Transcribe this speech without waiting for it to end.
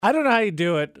I don't know how you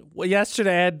do it. Well,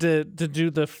 yesterday I had to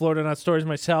do the Florida Not Stories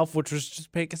myself, which was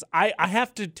just because I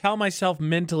have to tell myself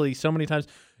mentally so many times,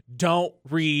 don't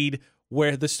read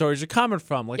where the stories are coming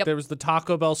from. Like there was the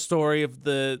Taco Bell story of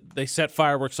they set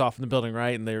fireworks off in the building,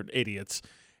 right? And they're idiots.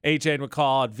 AJ and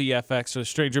McCall at VFX or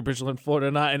Stranger Vigilant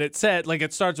Florida Not. And it said, like,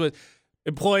 it starts with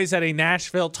employees at a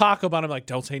Nashville Taco Bell. I'm like,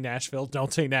 don't say Nashville,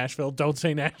 don't say Nashville, don't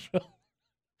say Nashville.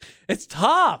 It's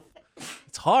tough.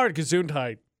 It's hard,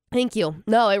 Gesundheit. Thank you.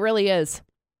 No, it really is.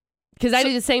 Because I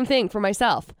do the same thing for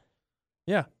myself.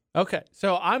 Yeah. Okay.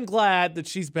 So I'm glad that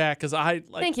she's back because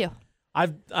Thank you. I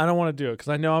don't want to do it because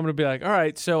I know I'm going to be like, all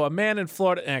right, so a man in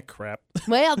Florida. Crap.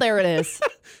 Well, there it is.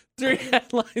 3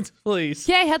 headlines, please.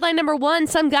 Okay, headline number 1.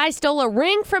 Some guy stole a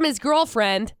ring from his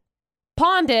girlfriend,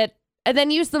 pawned it, and then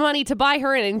used the money to buy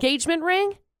her an engagement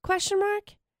ring? Question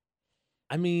mark?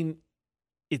 I mean,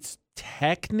 it's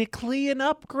technically an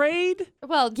upgrade.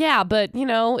 Well, yeah, but,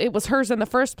 it was hers in the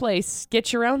first place.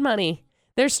 Get your own money.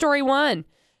 There's story 1.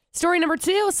 Story number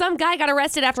 2, some guy got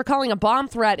arrested after calling a bomb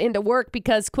threat into work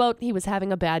because, quote, he was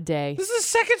having a bad day. This is the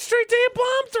second straight day of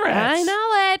bomb threats.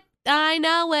 I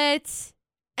know it.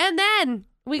 And then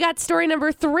we got story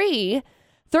number 3.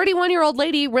 31-year-old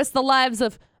lady risked the lives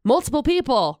of multiple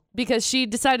people because she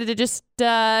decided to just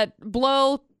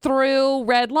blow through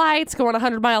red lights going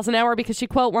 100 miles an hour because she,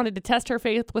 quote, wanted to test her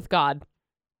faith with God.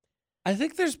 I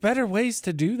think there's better ways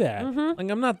to do that. Mm-hmm.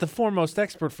 Like, I'm not the foremost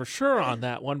expert for sure on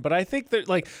that one, but I think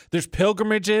there's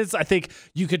pilgrimages. I think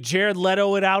you could Jared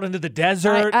Leto it out into the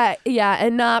desert.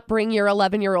 And not bring your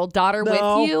 11-year-old daughter with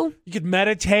you. You could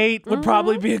meditate would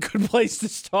probably be a good place to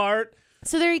start.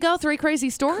 So there you go, 3 crazy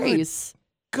stories.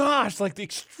 Gosh, like the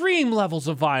extreme levels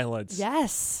of violence.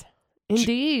 Yes,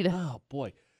 indeed. Oh,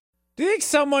 boy. Do you think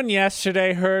someone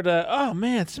yesterday heard,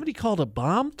 somebody called a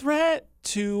bomb threat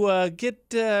to get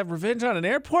revenge on an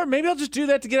airport? Maybe I'll just do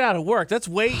that to get out of work. That's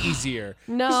way easier.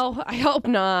 No, I hope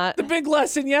not. The big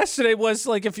lesson yesterday was,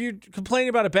 like, if you're complaining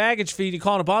about a baggage fee and you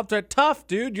call it a bomb threat, tough,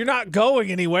 dude. You're not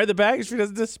going anywhere. The baggage fee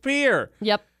doesn't disappear.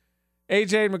 Yep.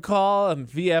 AJ and McCall and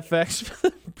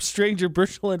VFX, Stranger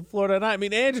Bristol in Florida. And I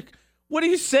mean, Andrew, what do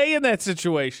you say in that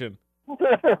situation?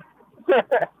 Sorry.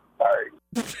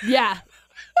 Yeah.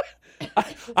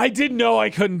 I didn't know I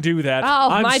couldn't do that. Oh,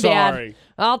 I'm my sorry. bad.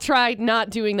 I'll try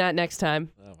not doing that next time.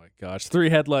 Oh, my gosh.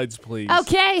 3 headlines, please.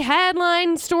 Okay,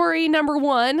 headline story number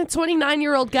 1. A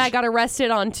 29-year-old guy got arrested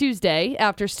on Tuesday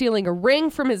after stealing a ring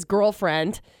from his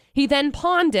girlfriend. He then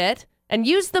pawned it and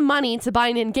used the money to buy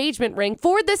an engagement ring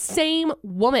for the same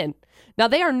woman. Now,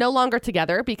 they are no longer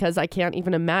together because I can't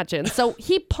even imagine. So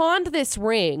he pawned this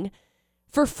ring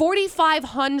for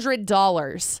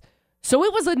 $4,500. So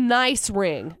it was a nice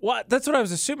ring. Well, that's what I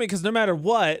was assuming, because no matter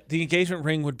what, the engagement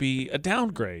ring would be a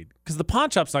downgrade, because the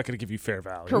pawn shop's not going to give you fair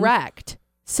value. Correct.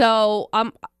 So I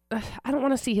don't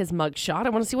want to see his mugshot. I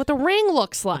want to see what the ring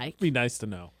looks like. It'd be nice to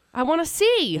know. I want to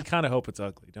see. You kind of hope it's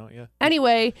ugly, don't you?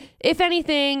 Anyway, if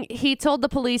anything, he told the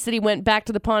police that he went back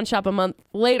to the pawn shop a month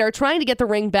later trying to get the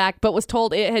ring back, but was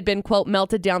told it had been, quote,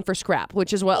 melted down for scrap,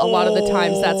 which is what a lot of the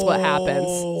times that's what happens.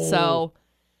 So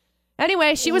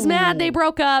anyway, she was mad. They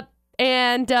broke up.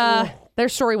 And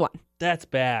there's story 1. That's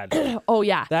bad. Oh,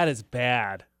 yeah. That is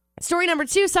bad. Story number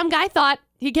 2, some guy thought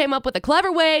he came up with a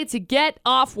clever way to get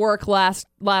off work last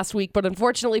week, but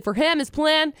unfortunately for him, his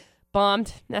plan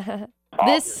bombed.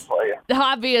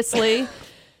 Obviously.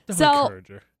 So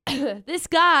this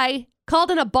guy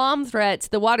called in a bomb threat to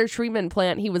the water treatment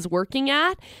plant he was working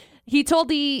at. He told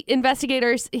the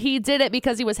investigators he did it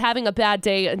because he was having a bad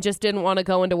day and just didn't want to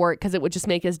go into work because it would just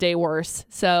make his day worse.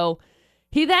 So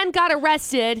he then got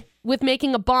arrested with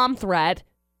making a bomb threat.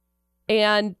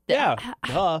 And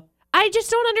I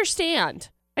just don't understand.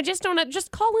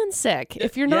 Just call in sick.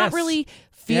 If you're not really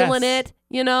feeling it,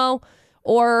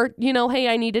 or, hey,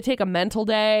 I need to take a mental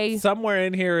day. Somewhere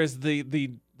in here is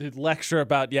the lecture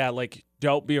about,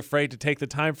 don't be afraid to take the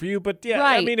time for you. But right.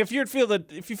 I mean, if you feel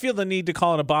the need to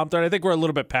call in a bomb threat, I think we're a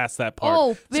little bit past that part.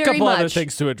 Oh, There's a couple other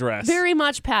things to address. Very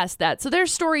much past that. So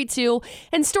there's story 2.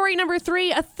 And story number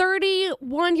 3, a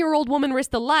 31-year-old woman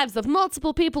risked the lives of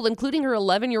multiple people, including her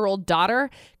 11-year-old daughter,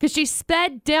 because she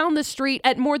sped down the street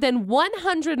at more than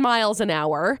 100 miles an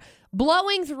hour,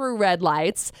 blowing through red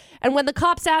lights. And when the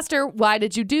cops asked her, why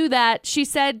did you do that? She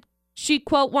said she,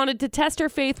 quote, wanted to test her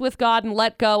faith with God and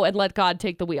let go and let God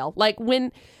take the wheel.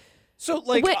 When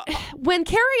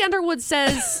Carrie Underwood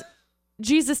says,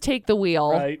 Jesus take the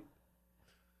wheel, right?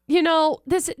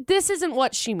 This isn't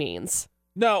what she means.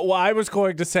 No, well, I was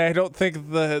going to say, I don't think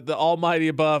the almighty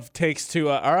above takes to,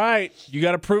 all right, you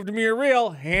got to prove to me you're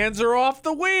real. Hands are off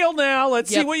the wheel now. Let's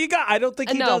see what you got. I don't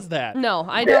think he does that. No,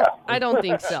 I don't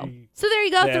think so. So there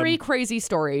you go, 3 crazy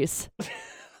stories.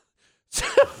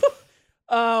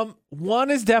 One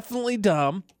is definitely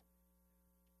dumb,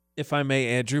 if I may,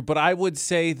 Andrew. But I would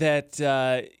say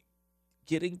that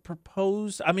getting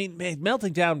proposed, I mean,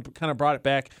 melting down kind of brought it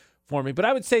back for me. But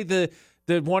I would say the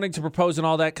wanting to propose and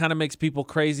all that kind of makes people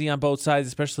crazy on both sides,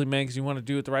 especially men, because you want to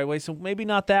do it the right way. So maybe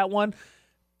not that one.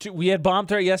 We had bomb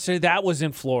threat yesterday. That was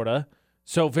in Florida.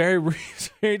 So very,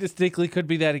 very distinctly could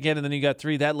be that again. And then you got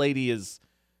 3. That lady is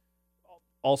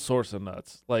all sorts of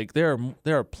nuts. Like there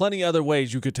are plenty other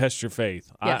ways you could test your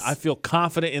faith. Yes. I feel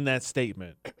confident in that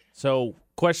statement. So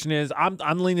question is,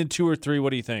 I'm leaning 2 or 3.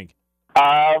 What do you think?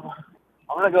 I'm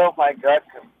gonna go with my gut.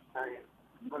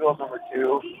 I'm gonna go with number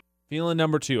 2. Feeling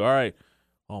number 2. All right.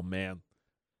 Oh man.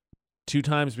 2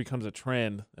 times becomes a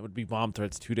trend. That would be bomb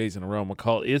threats 2 days in a row.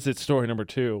 McCall, is it story number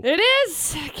 2? It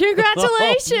is.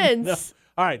 Congratulations. No.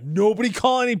 All right. Nobody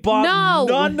call any bomb. No.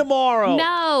 None tomorrow.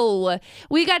 No.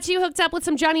 We got you hooked up with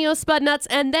some Johnny O Spud Nuts,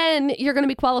 and then you're going to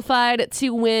be qualified to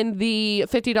win the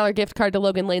 $50 gift card to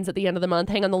Logan Lanes at the end of the month.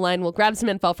 Hang on the line. We'll grab some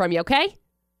info from you, okay?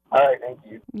 All right, thank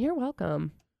you. You're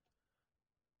welcome.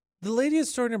 The lady at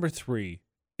story number 3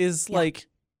 is like,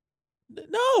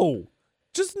 no.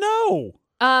 Just no.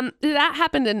 That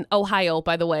happened in Ohio,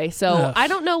 by the way. So Ugh. I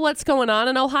don't know what's going on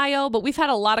in Ohio, but we've had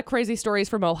a lot of crazy stories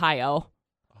from Ohio.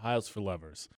 Ohio's for lovers.